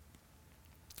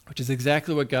 which is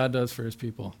exactly what God does for his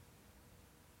people.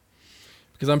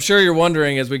 Because I'm sure you're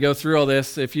wondering as we go through all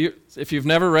this, if you've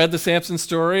never read the Samson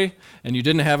story and you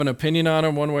didn't have an opinion on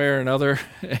him one way or another,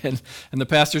 and the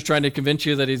pastor's trying to convince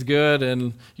you that he's good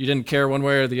and you didn't care one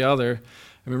way or the other,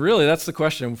 I mean, really, that's the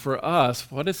question. For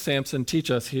us, what does Samson teach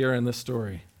us here in this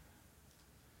story?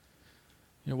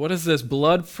 You know, what is this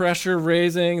blood pressure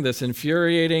raising, this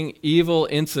infuriating, evil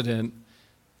incident,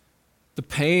 the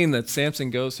pain that Samson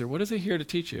goes through? What is it here to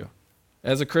teach you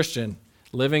as a Christian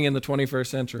living in the 21st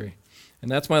century? And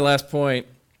that's my last point,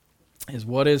 is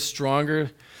what is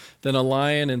stronger than a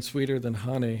lion and sweeter than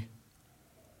honey?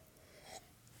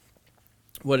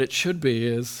 What it should be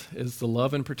is the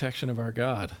love and protection of our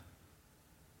God.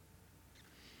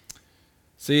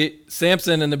 See,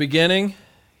 Samson in the beginning,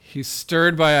 he's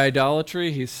stirred by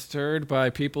idolatry. He's stirred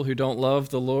by people who don't love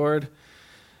the Lord.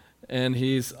 And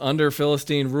he's under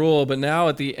Philistine rule. But now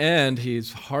at the end,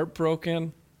 he's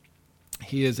heartbroken.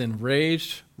 He is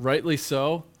enraged, rightly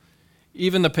so.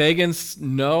 Even the pagans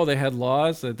know, they had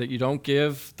laws that you don't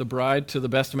give the bride to the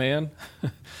best man.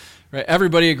 Right?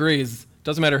 Everybody agrees.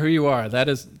 Doesn't matter who you are. That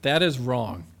is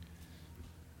wrong.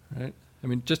 Right? I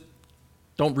mean, just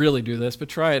don't really do this, but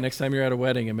try it next time you're at a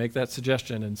wedding and make that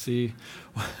suggestion and see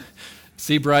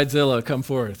Bridezilla come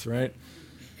forth, right?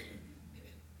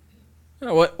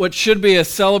 What should be a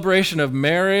celebration of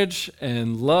marriage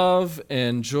and love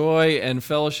and joy and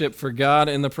fellowship for God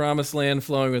in the promised land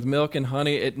flowing with milk and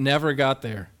honey, it never got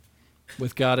there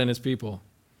with God and his people.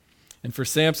 And for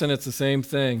Samson, it's the same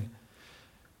thing.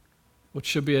 What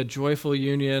should be a joyful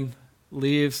union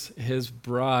leaves his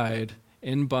bride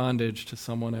in bondage to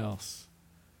someone else.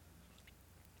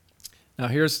 Now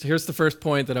here's the first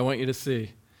point that I want you to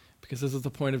see, because this is the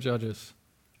point of Judges.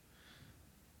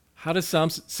 How does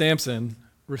Samson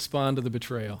respond to the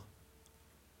betrayal?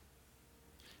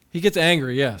 He gets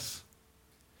angry, yes,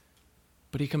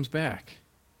 but he comes back.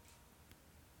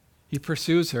 He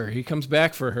pursues her. He comes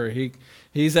back for her.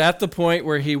 He's at the point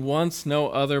where he wants no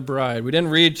other bride. We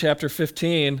didn't read chapter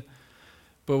 15,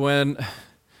 but when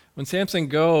Samson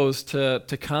goes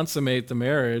to consummate the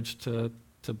marriage, to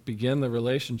begin the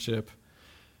relationship,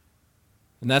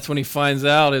 and that's when he finds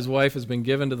out his wife has been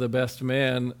given to the best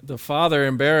man, the father,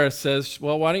 embarrassed, says,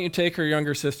 well, why don't you take her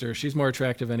younger sister? She's more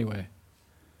attractive anyway.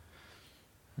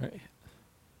 Right?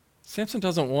 Samson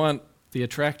doesn't want the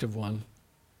attractive one.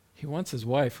 He wants his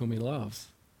wife whom he loves.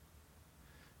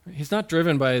 He's not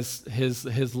driven by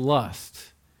his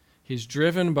lust. He's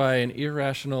driven by an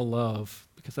irrational love,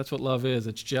 because that's what love is.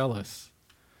 It's jealous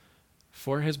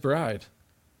for his bride.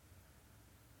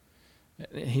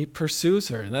 He pursues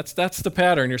her. That's the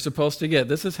pattern you're supposed to get.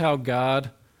 This is how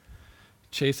God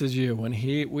chases you. When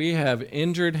we have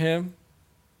injured him,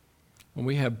 when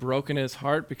we have broken his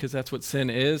heart, because that's what sin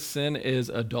is. Sin is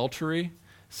adultery.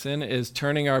 Sin is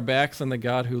turning our backs on the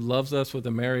God who loves us with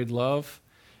a married love,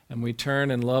 and we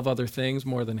turn and love other things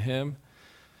more than him.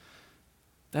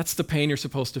 That's the pain you're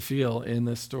supposed to feel in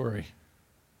this story.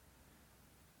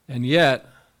 And yet,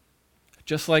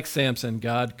 just like Samson,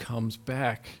 God comes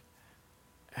back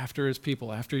after his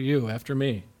people, after you, after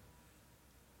me.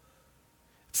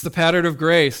 It's the pattern of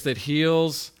grace that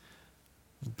heals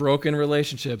broken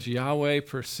relationships, Yahweh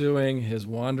pursuing his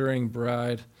wandering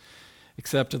bride.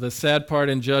 Except the sad part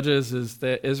in Judges is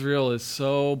that Israel is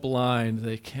so blind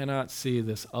they cannot see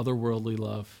this otherworldly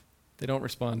love. They don't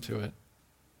respond to it.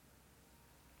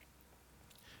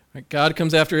 Right? God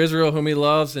comes after Israel, whom he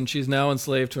loves, and she's now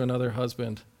enslaved to another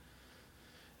husband.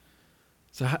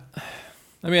 So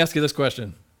let me ask you this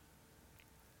question.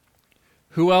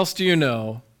 Who else do you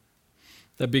know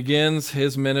that begins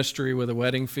his ministry with a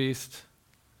wedding feast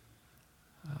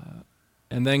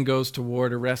and then goes to war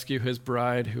to rescue his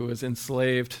bride who is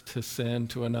enslaved to sin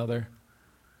to another?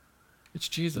 It's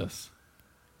Jesus.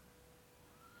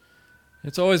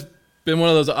 It's always been one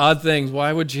of those odd things.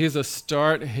 Why would Jesus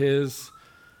start his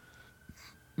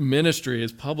ministry,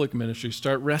 his public ministry,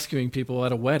 start rescuing people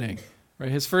at a wedding?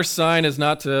 Right? His first sign is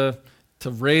not to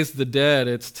raise the dead,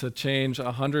 it's to change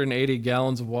 180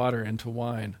 gallons of water into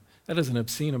wine. That is an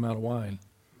obscene amount of wine.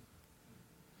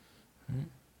 Right?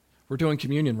 We're doing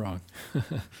communion wrong.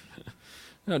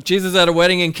 No, Jesus is at a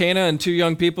wedding in Cana, and two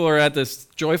young people are at this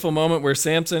joyful moment where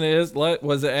Samson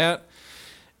was at,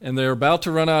 and they're about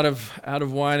to run out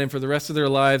of wine, and for the rest of their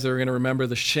lives they're going to remember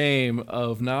the shame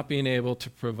of not being able to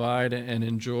provide and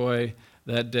enjoy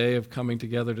that day of coming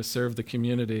together to serve the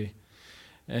community.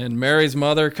 And Mary's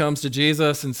mother comes to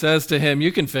Jesus and says to him,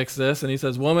 "You can fix this." And he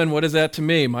says, "Woman, what is that to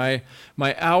me? My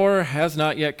hour has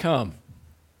not yet come."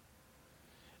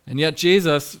 And yet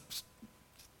Jesus,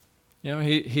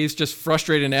 he's just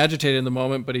frustrated and agitated in the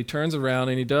moment, but he turns around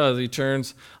and he does. He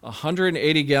turns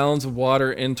 180 gallons of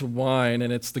water into wine,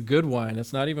 and it's the good wine.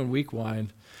 It's not even weak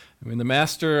wine. I mean, the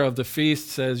master of the feast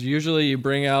says, usually you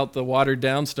bring out the watered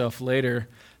down stuff later.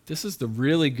 This is the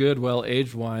really good,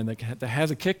 well-aged wine that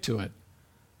has a kick to it.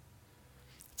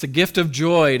 It's a gift of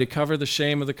joy to cover the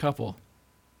shame of the couple.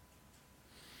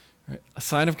 Right? A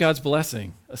sign of God's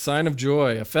blessing, a sign of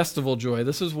joy, a festival joy.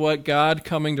 This is what God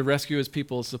coming to rescue his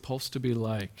people is supposed to be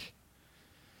like.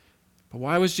 But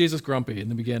why was Jesus grumpy in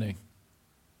the beginning?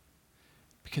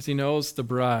 Because he knows the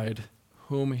bride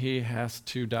whom he has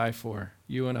to die for,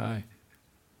 you and I.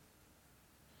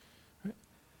 Right?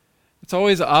 It's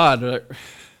always odd.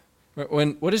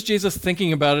 What is Jesus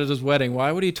thinking about at his wedding?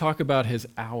 Why would he talk about his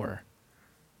hour?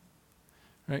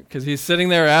 Right? Because he's sitting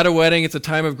there at a wedding. It's a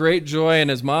time of great joy, and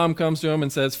his mom comes to him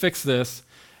and says, "Fix this."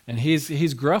 And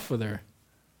he's gruff with her.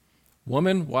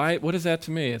 "Woman, why? What is that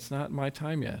to me? It's not my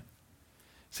time yet."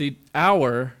 See,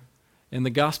 hour in the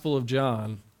Gospel of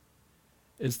John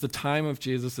is the time of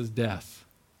Jesus' death.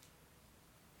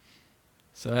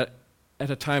 So at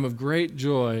a time of great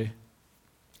joy,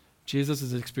 Jesus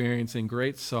is experiencing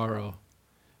great sorrow,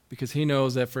 because he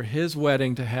knows that for his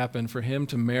wedding to happen, for him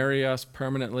to marry us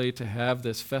permanently, to have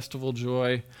this festival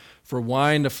joy, for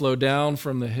wine to flow down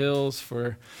from the hills,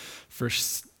 for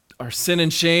our sin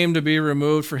and shame to be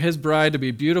removed, for his bride to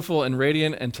be beautiful and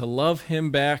radiant and to love him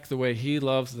back the way he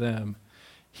loves them,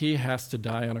 he has to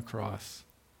die on a cross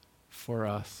for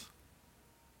us.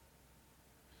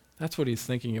 That's what he's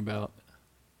thinking about.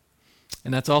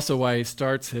 And that's also why he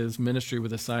starts his ministry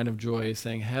with a sign of joy. He's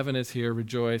saying, "Heaven is here,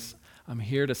 rejoice. I'm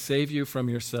here to save you from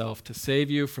yourself, to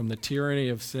save you from the tyranny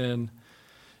of sin.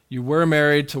 You were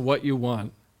married to what you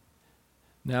want.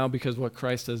 Now, because what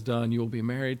Christ has done, you will be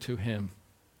married to him."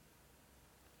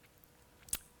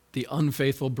 The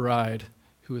unfaithful bride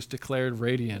who is declared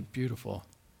radiant, beautiful.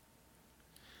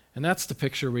 And that's the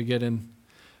picture we get in,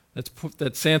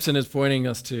 that Samson is pointing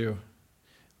us to.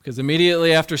 Because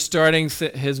immediately after starting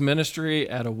his ministry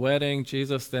at a wedding,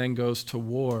 Jesus then goes to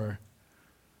war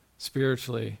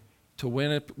spiritually, to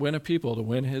win a people, to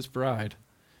win his bride,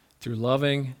 through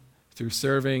loving, through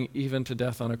serving, even to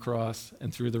death on a cross,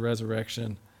 and through the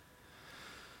resurrection.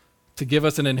 To give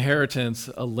us an inheritance,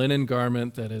 a linen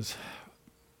garment that is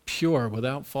pure,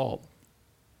 without fault,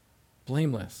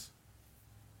 blameless.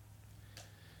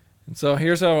 And so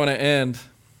here's how I want to end.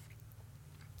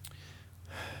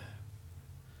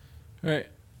 All right.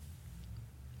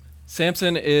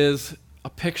 Samson is a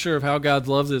picture of how God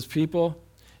loves his people.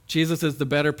 Jesus is the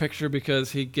better picture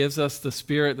because he gives us the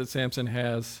spirit that Samson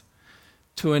has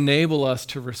to enable us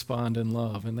to respond in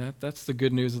love. And that's the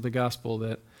good news of the gospel,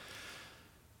 that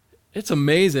it's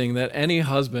amazing that any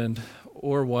husband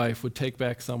or wife would take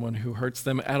back someone who hurts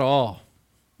them at all,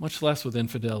 much less with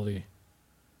infidelity.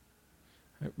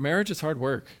 Marriage is hard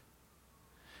work.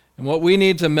 And what we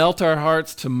need to melt our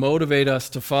hearts to motivate us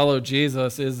to follow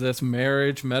Jesus is this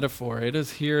marriage metaphor. It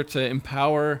is here to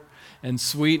empower and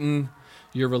sweeten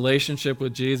your relationship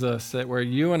with Jesus, that where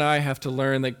you and I have to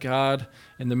learn that God,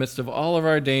 in the midst of all of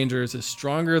our dangers, is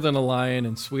stronger than a lion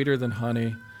and sweeter than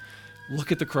honey.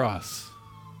 Look at the cross.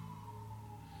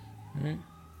 Right?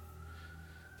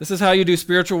 This is how you do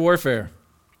spiritual warfare.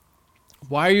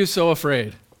 Why are you so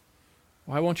afraid?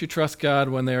 Why won't you trust God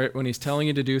when He's telling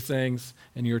you to do things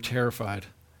and you're terrified?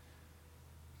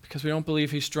 Because we don't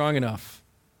believe He's strong enough.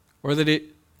 Or that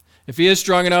if He is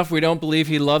strong enough, we don't believe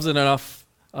He loves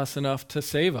us enough to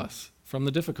save us from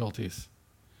the difficulties.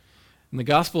 And the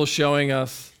gospel is showing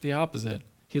us the opposite.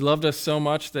 He loved us so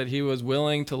much that He was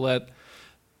willing to let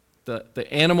the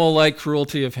animal-like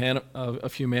cruelty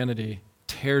of humanity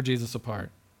tear Jesus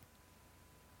apart.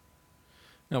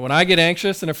 Now, when I get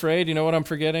anxious and afraid, you know what I'm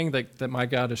forgetting? That my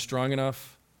God is strong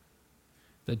enough,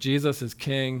 that Jesus is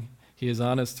king, He is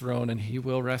on His throne, and He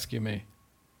will rescue me,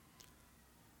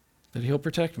 that He'll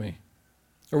protect me.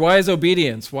 Or why is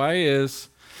obedience, why is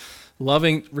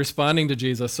responding to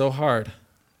Jesus so hard?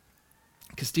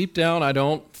 Because deep down, I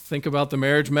don't think about the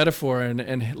marriage metaphor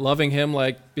and loving Him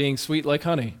like being sweet like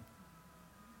honey.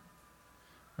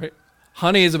 Right?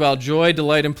 Honey is about joy,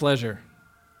 delight, and pleasure.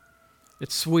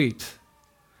 It's sweet.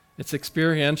 It's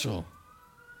experiential.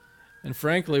 And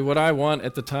frankly, what I want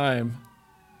at the time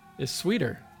is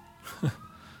sweeter.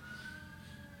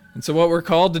 And so what we're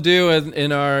called to do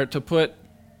to put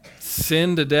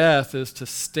sin to death is to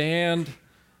stand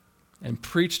and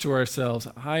preach to ourselves,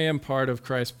 I am part of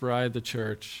Christ's bride, the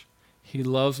church. He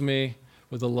loves me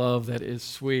with a love that is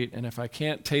sweet. And if I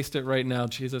can't taste it right now,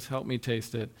 Jesus, help me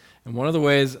taste it. And one of the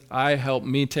ways I help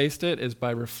me taste it is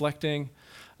by reflecting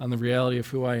on the reality of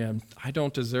who I am. I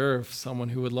don't deserve someone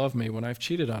who would love me when I've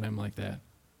cheated on him like that.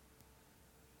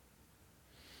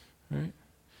 Right?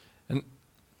 And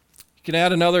you can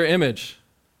add another image.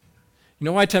 You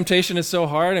know why temptation is so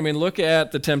hard? I mean, look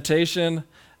at the temptation,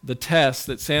 the test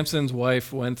that Samson's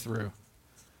wife went through.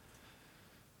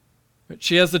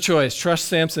 She has the choice: trust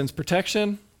Samson's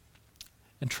protection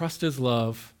and trust his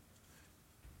love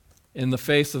in the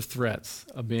face of threats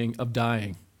of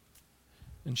dying.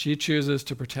 And she chooses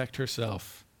to protect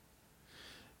herself.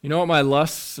 You know what my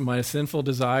lusts and my sinful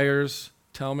desires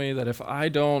tell me? That if I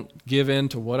don't give in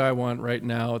to what I want right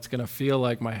now, it's going to feel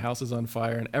like my house is on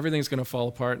fire and everything's going to fall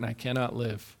apart and I cannot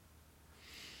live.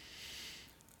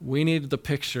 We need the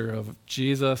picture of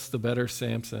Jesus, the better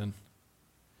Samson,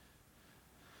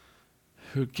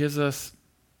 who gives us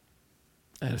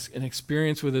an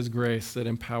experience with His grace that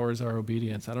empowers our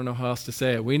obedience. I don't know how else to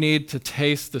say it. We need to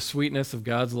taste the sweetness of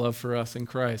God's love for us in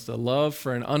Christ, a love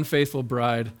for an unfaithful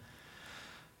bride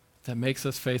that makes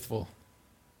us faithful.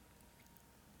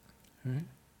 Right?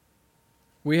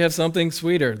 We have something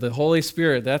sweeter. The Holy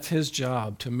Spirit, that's His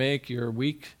job, to make your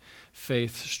weak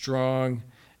faith strong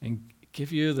and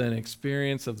give you an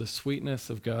experience of the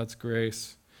sweetness of God's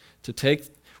grace.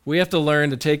 We have to learn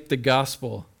to take the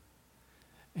gospel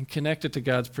and connect it to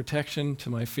God's protection, to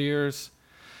my fears,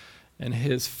 and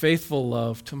His faithful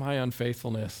love to my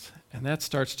unfaithfulness. And that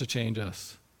starts to change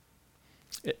us.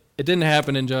 It didn't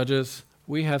happen in Judges.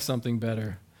 We have something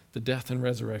better, the death and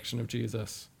resurrection of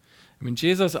Jesus. I mean,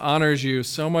 Jesus honors you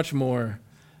so much more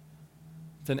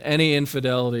than any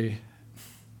infidelity.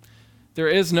 There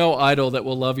is no idol that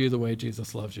will love you the way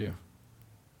Jesus loves you.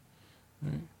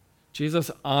 Right? Jesus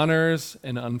honors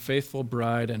an unfaithful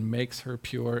bride and makes her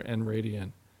pure and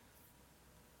radiant.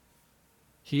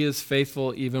 He is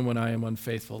faithful even when I am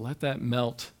unfaithful. Let that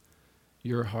melt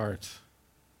your heart.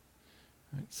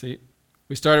 Right, see,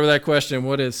 we started with that question: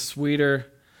 what is sweeter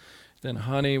than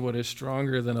honey? What is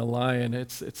stronger than a lion?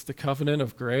 It's the covenant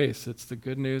of grace. It's the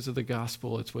good news of the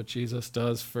gospel. It's what Jesus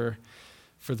does for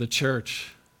the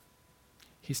church.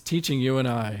 He's teaching you and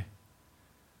I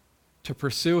to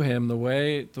pursue Him the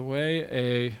way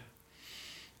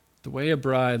a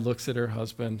bride looks at her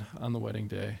husband on the wedding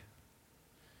day.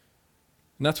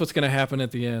 And that's what's going to happen at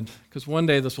the end, because one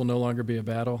day this will no longer be a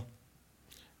battle.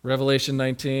 Revelation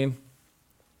 19,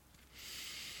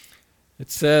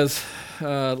 it says,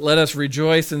 let us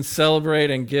rejoice and celebrate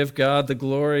and give God the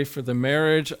glory, for the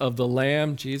marriage of the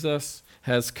Lamb, Jesus,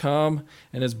 has come,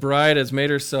 and His bride has made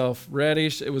herself ready.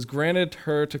 It was granted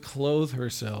her to clothe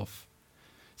herself.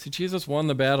 See, Jesus won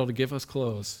the battle to give us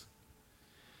clothes.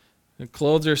 and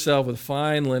clothes yourself with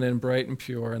fine linen, bright and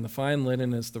pure, and the fine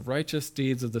linen is the righteous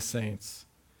deeds of the saints.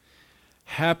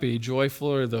 Happy,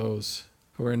 joyful are those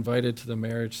who are invited to the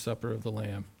marriage supper of the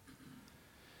Lamb.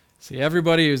 See,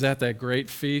 everybody who's at that great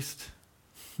feast,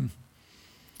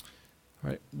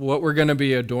 right, what we're going to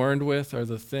be adorned with are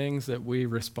the things that we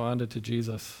responded to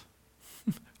Jesus.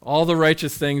 All the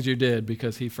righteous things you did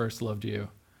because he first loved you.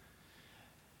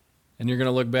 And you're going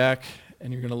to look back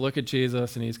and you're going to look at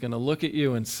Jesus and he's going to look at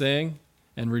you and sing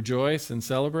and rejoice and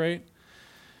celebrate.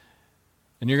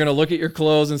 And you're going to look at your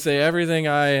clothes and say, everything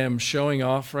I am showing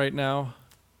off right now,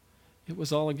 it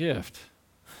was all a gift.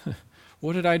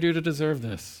 What did I do to deserve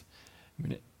this? I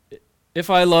mean, if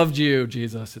I loved you,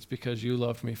 Jesus, it's because you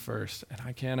loved me first. And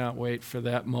I cannot wait for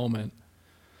that moment.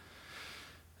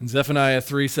 In Zephaniah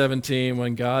 3:17,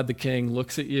 when God the King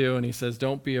looks at you and he says,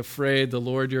 don't be afraid, the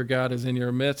Lord your God is in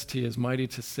your midst. He is mighty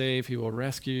to save. He will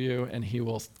rescue you, and he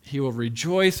will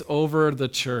rejoice over the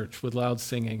church with loud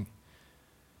singing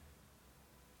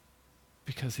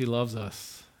because he loves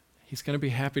us. He's going to be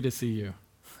happy to see you.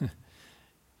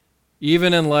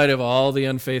 Even in light of all the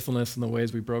unfaithfulness and the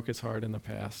ways we broke his heart in the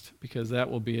past, because that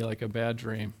will be like a bad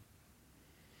dream.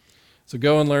 So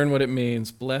go and learn what it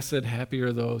means. Blessed, happy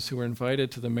are those who are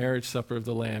invited to the marriage supper of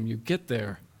the Lamb. You get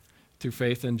there through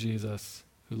faith in Jesus,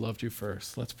 who loved you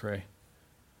first. Let's pray.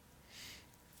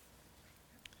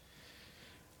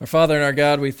 Our Father and our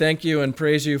God, we thank you and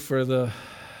praise you for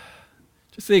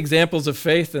just the examples of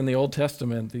faith in the Old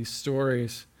Testament, these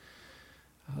stories,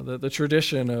 the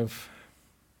tradition of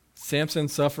Samson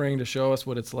suffering to show us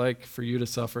what it's like for you to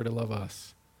suffer to love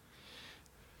us.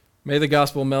 May the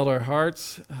gospel melt our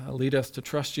hearts, lead us to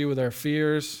trust you with our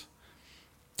fears,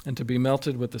 and to be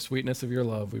melted with the sweetness of your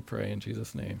love, we pray in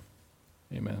Jesus' name.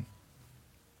 Amen.